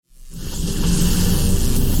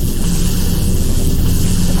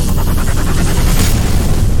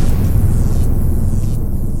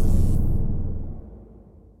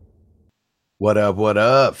What up? What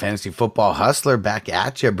up? Fantasy Football Hustler back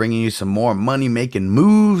at you, bringing you some more money making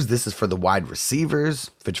moves. This is for the wide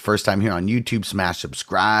receivers. If it's your first time here on YouTube, smash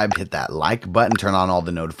subscribe, hit that like button, turn on all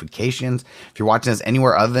the notifications. If you're watching us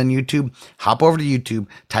anywhere other than YouTube, hop over to YouTube,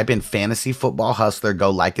 type in Fantasy Football Hustler,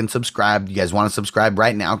 go like and subscribe. You guys want to subscribe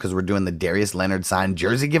right now because we're doing the Darius Leonard signed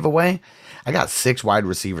jersey giveaway. I got 6 wide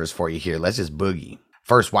receivers for you here. Let's just boogie.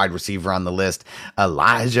 First wide receiver on the list,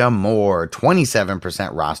 Elijah Moore, 27%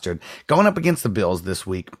 rostered, going up against the Bills this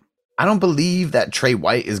week. I don't believe that Trey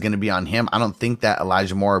White is going to be on him. I don't think that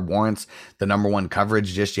Elijah Moore warrants the #1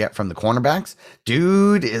 coverage just yet from the cornerbacks.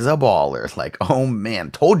 Dude is a baller. Like, oh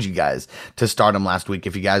man, told you guys to start him last week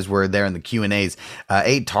if you guys were there in the Q&As.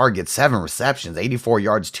 8 targets, 7 receptions, 84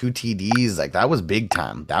 yards, 2 TDs. Like, that was big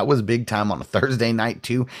time. That was big time on a Thursday night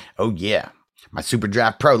too. Oh yeah. My Super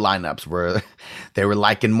Draft Pro lineups were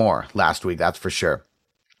liking more last week, that's for sure.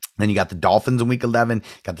 Then you got the Dolphins in week 11,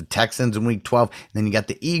 got the Texans in week 12, and then you got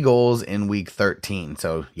the Eagles in week 13.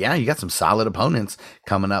 So yeah, you got some solid opponents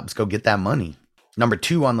coming up. Let's go get that money. Number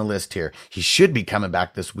 2 on the list here, he should be coming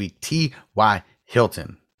back this week, T.Y.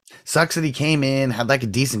 Hilton. Sucks that he came in, had like a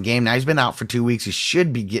decent game. Now he's been out for 2 weeks. He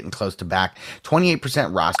should be getting close to back. 28%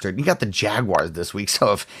 rostered. You got the Jaguars this week.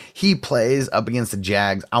 So if he plays up against the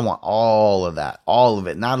Jags, I want all of that. All of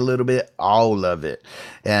it. Not a little bit, all of it.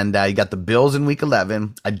 And you got the Bills in week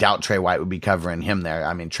 11. I doubt Trey White would be covering him there.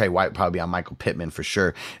 I mean, Trey White would probably be on Michael Pittman for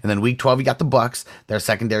sure. And then week 12, you got the Bucks. Their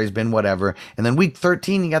secondary's been whatever. And then week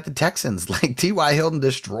 13, you got the Texans. Like, T.Y. Hilton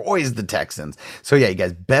destroys the Texans. So yeah, you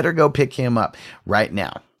guys better go pick him up right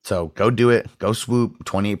now. So go do it. Go swoop.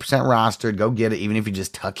 28% rostered. Go get it. Even if you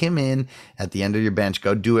just tuck him in at the end of your bench,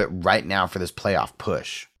 go do it right now for this playoff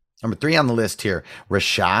push. Number 3 on the list here,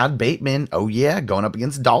 Rashad Bateman. Oh yeah, going up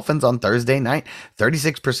against the Dolphins on Thursday night.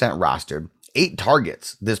 36% rostered. 8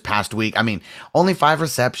 targets this past week. I mean, only 5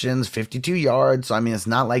 receptions, 52 yards. So, I mean, it's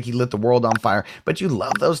not like he lit the world on fire, but you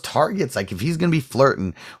love those targets. Like, if he's going to be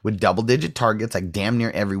flirting with double-digit targets, like damn near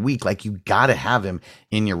every week, like you got to have him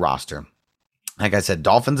in your roster. Like I said,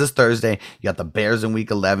 Dolphins is Thursday. You got the Bears in week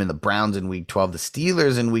 11, the Browns in week 12, the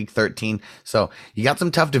Steelers in week 13. So you got some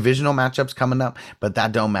tough divisional matchups coming up, but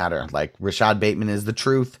that don't matter. Like, Rashad Bateman is the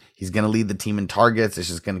truth. He's going to lead the team in targets. It's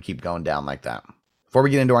just going to keep going down like that. Before we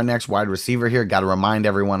get into our next wide receiver here, got to remind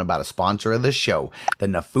everyone about a sponsor of the show, the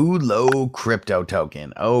Nafulo crypto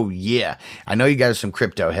token. Oh yeah. I know you guys are some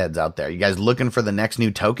crypto heads out there. You guys looking for the next new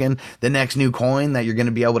token, the next new coin that you're going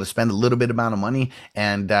to be able to spend a little bit amount of money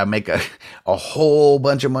and make a whole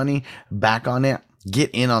bunch of money back on it?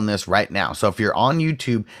 Get in on this right now. So if you're on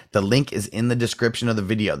YouTube, the link is in the description of the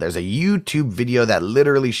video. There's a YouTube video that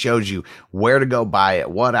literally shows you where to go buy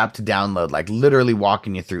it, what app to download, like literally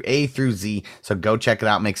walking you through A through Z. So go check it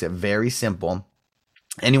out. Makes it very simple.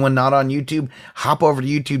 Anyone not on YouTube, hop over to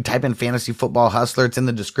YouTube, type in Fantasy Football Hustler. It's in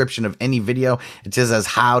the description of any video. It just says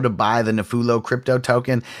how to buy the Nafulo crypto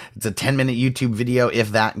token. It's a 10-minute YouTube video.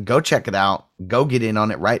 If that, go check it out. Go get in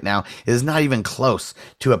on it right now. It is not even close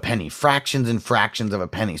to a penny. Fractions and fractions of a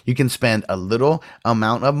penny. You can spend a little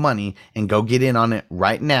amount of money and go get in on it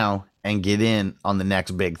right now and get in on the next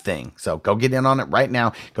big thing. So go get in on it right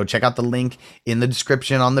now. Go check out the link in the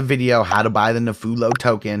description on the video, how to buy the Nafulo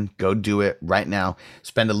token. Go do it right now.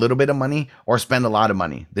 Spend a little bit of money or spend a lot of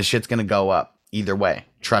money. This shit's going to go up either way.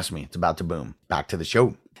 Trust me, it's about to boom. Back to the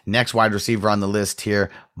show. Next wide receiver on the list here,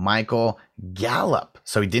 Michael Gallup.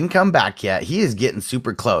 So he didn't come back yet. He is getting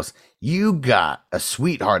super close. You got a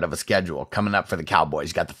sweetheart of a schedule coming up for the Cowboys.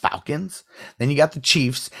 You got the Falcons, then you got the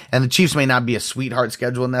Chiefs, and the Chiefs may not be a sweetheart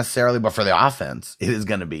schedule necessarily, but for the offense, it is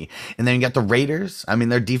going to be. And then you got the Raiders. I mean,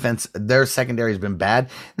 their defense, their secondary has been bad.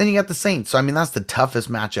 Then you got the Saints. So, I mean, that's the toughest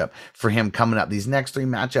matchup for him coming up. These next 3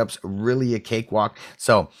 matchups, really a cakewalk.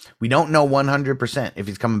 So we don't know 100% if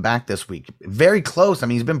he's coming back this week. Very close. I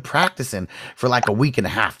mean, he's been practicing for like a week and a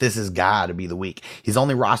half. This has got to be the week. He's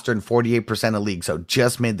only rostered in 48% of leagues, so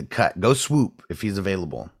just made the cut. Go swoop if he's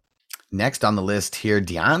available. Next on the list here,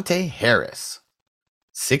 Deontay Harris.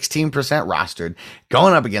 16% rostered,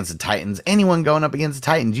 going up against the Titans. Anyone going up against the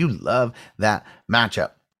Titans, you love that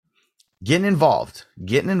matchup. Getting involved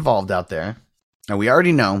out there. Now, we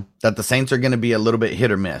already know that the Saints are going to be a little bit hit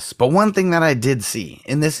or miss. But one thing that I did see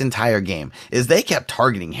in this entire game is they kept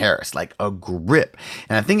targeting Harris like a grip.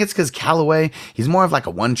 And I think it's because Callaway, he's more of like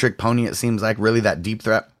a one-trick pony, it seems like, really that deep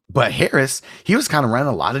threat. But Harris, he was kind of running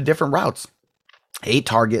a lot of different routes. 8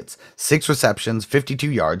 targets, 6 receptions,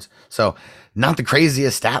 52 yards. So not the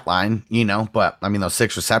craziest stat line, but I mean, those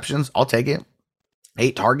 6 receptions, I'll take it.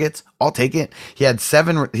 8 targets, I'll take it. He had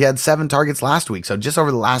 7 targets last week. So just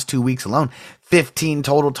over the last 2 weeks alone, 15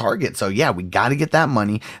 total targets. So yeah, we got to get that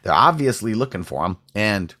money. They're obviously looking for him.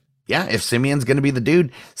 And yeah, if Simeon's going to be the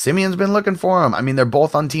dude, Simeon's been looking for him. I mean, they're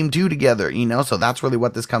both on team 2 together, you know, so that's really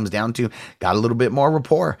what this comes down to. Got a little bit more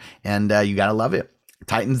rapport, and you got to love it.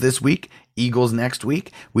 Titans this week, Eagles next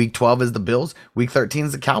week. Week 12 is the Bills. Week 13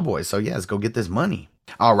 is the Cowboys. So, yeah, let's go get this money.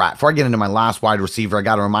 All right, before I get into my last wide receiver, I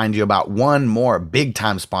got to remind you about one more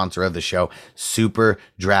big-time sponsor of the show, Super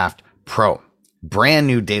Draft Pro. Brand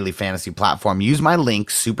new daily fantasy platform. Use my link,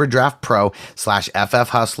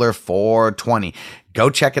 superdraftpro/FFHustler420. Go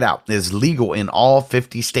check it out. It's legal in all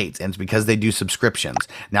 50 states, and it's because they do subscriptions.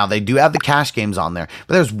 Now, they do have the cash games on there,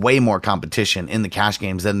 but there's way more competition in the cash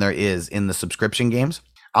games than there is in the subscription games.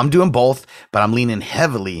 I'm doing both, but I'm leaning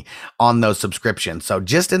heavily on those subscriptions. So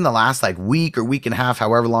just in the last week or week and a half,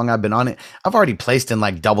 however long I've been on it, I've already placed in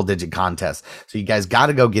double-digit contests. So you guys got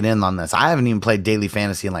to go get in on this. I haven't even played daily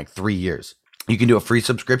fantasy in 3 years. You can do a free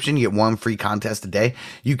subscription. You get 1 free contest a day.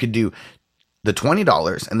 You could do the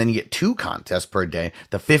 $20 and then you get 2 contests per day.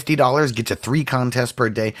 The $50 get you 3 contests per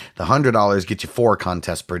day. The $100 get you 4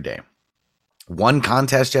 contests per day. 1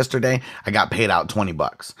 contest yesterday, I got paid out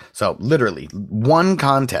 $20. So literally 1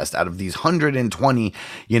 contest out of these 120,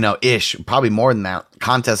 ish, probably more than that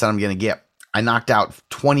contests that I'm going to get. I knocked out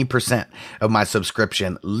 20% of my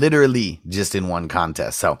subscription literally just in 1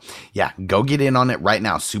 contest. So yeah, go get in on it right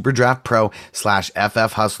now.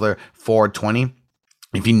 SuperDraftPro/FFHustler420.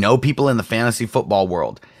 If you know people in the fantasy football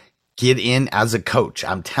world, get in as a coach.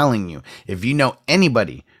 I'm telling you, if you know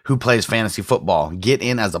anybody who plays fantasy football, get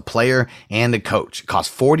in as a player and a coach. It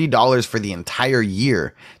costs $40 for the entire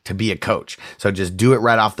year to be a coach. So just do it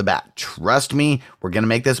right off the bat. Trust me, we're going to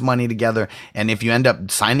make this money together. And if you end up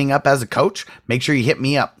signing up as a coach, make sure you hit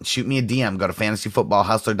me up. Shoot me a DM. Go to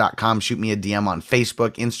fantasyfootballhustler.com. Shoot me a DM on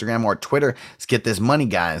Facebook, Instagram, or Twitter. Let's get this money,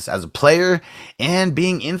 guys. As a player and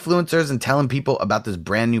being influencers and telling people about this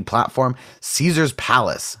brand new platform, Caesars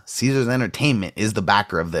Palace, Caesars Entertainment is the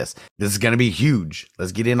backer of this. This is going to be huge.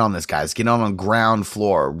 Let's get in on this, guys. Get on ground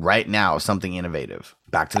floor right now. Something innovative.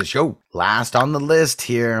 Back to the show. Last on the list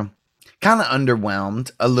here. Kind of underwhelmed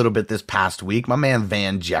a little bit this past week. My man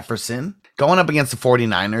Van Jefferson going up against the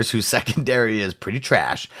 49ers, whose secondary is pretty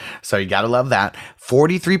trash. So you got to love that.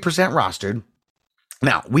 43% rostered.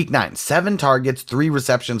 Now, week 9, 7 targets, 3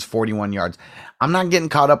 receptions, 41 yards. I'm not getting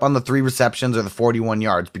caught up on the 3 receptions or the 41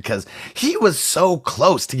 yards because he was so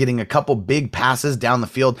close to getting a couple big passes down the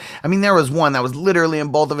field. I mean, there was one that was literally in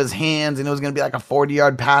both of his hands and it was going to be a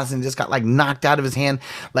 40-yard pass and just got knocked out of his hand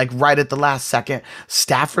right at the last second.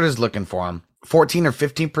 Stafford is looking for him. 14 or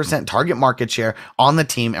 15% target market share on the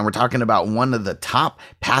team. And we're talking about one of the top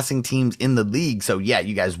passing teams in the league. So yeah,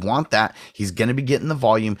 you guys want that. He's going to be getting the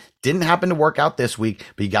volume. Didn't happen to work out this week,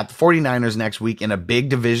 but you got the 49ers next week in a big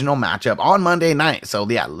divisional matchup on Monday night. So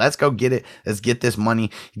yeah, let's go get it. Let's get this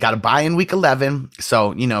money. You got to buy in week 11.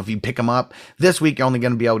 So, if you pick them up this week, you're only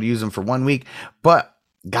going to be able to use them for 1 week, but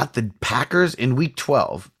got the Packers in week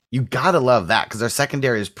 12. You gotta love that because their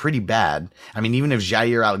secondary is pretty bad. I mean, even if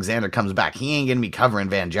Jair Alexander comes back, he ain't gonna be covering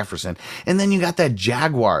Van Jefferson. And then you got that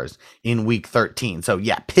Jaguars in week 13. So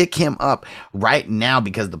yeah, pick him up right now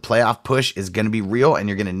because the playoff push is gonna be real and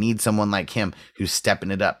you're gonna need someone like him who's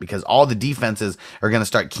stepping it up because all the defenses are gonna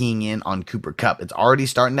start keying in on Cooper Kupp. It's already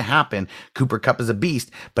starting to happen. Cooper Kupp is a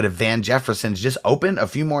beast, but if Van Jefferson's just open a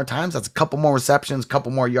few more times, that's a couple more receptions,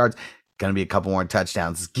 couple more yards. Gonna be a couple more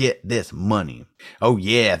touchdowns. Let's get this money. Oh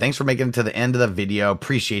yeah, thanks for making it to the end of the video.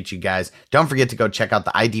 Appreciate you guys. Don't forget to go check out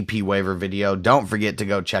the IDP waiver video. Don't forget to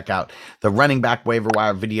go check out the running back waiver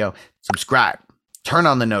wire video. Subscribe. Turn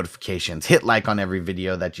on the notifications, hit like on every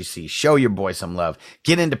video that you see, show your boy some love,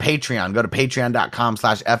 get into Patreon, go to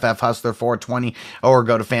patreon.com/FFHustler420 or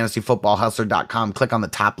go to fantasyfootballhustler.com, click on the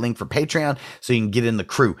top link for Patreon so you can get in the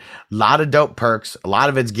crew. A lot of dope perks, a lot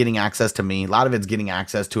of it's getting access to me, a lot of it's getting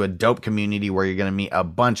access to a dope community where you're going to meet a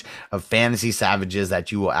bunch of fantasy savages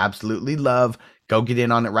that you will absolutely love. Go get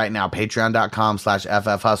in on it right now.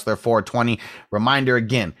 Patreon.com/FFHustler420. Reminder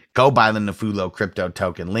again, go buy the Nefulo crypto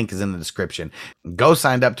token. Link is in the description. Go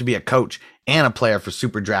sign up to be a coach and a player for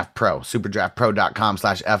Super Draft Pro.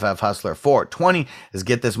 SuperDraftPro.com/FFHustler420. Let's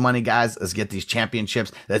get this money, guys. Let's get these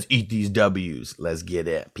championships. Let's eat these W's. Let's get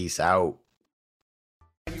it. Peace out.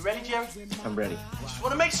 Are you ready, Jerry? I'm ready. Just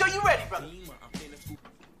want to make sure you're ready, brother.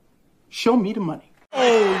 Show me the money.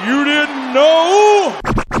 Oh, you didn't know?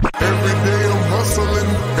 Every day I'm hustling,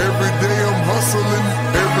 every day I'm hustling,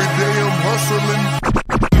 every day I'm hustling.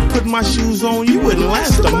 You put my shoes on, you wouldn't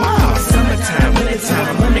last a mile. Summertime,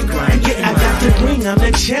 wintertime, I'm on the grind. Yeah, I got the ring, I'm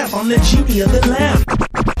the champ, I'm the genie of the lamp.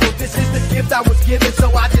 This is the gift I was given,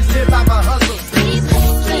 so I just live by my hustle. It's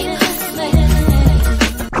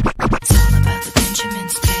all about the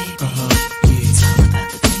Benjamins, baby. It's all about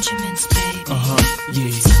the Benjamins, baby.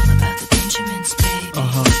 It's all about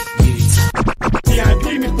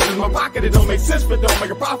sense but don't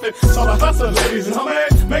make a profit. So I hustle, ladies and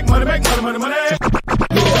homies. Make money, money.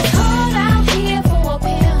 Called out here for a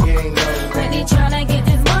pill. Really tryna get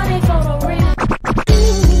this money for the real.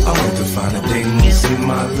 I want to find the things in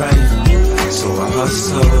my life, so I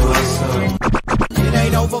hustle. It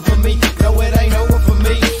ain't over for me. No, it ain't over for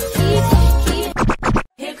me.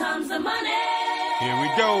 Here comes the money. Here we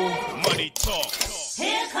go. Money talk.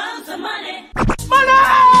 Here comes the money.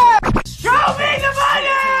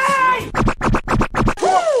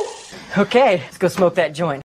 Okay, let's go smoke that joint.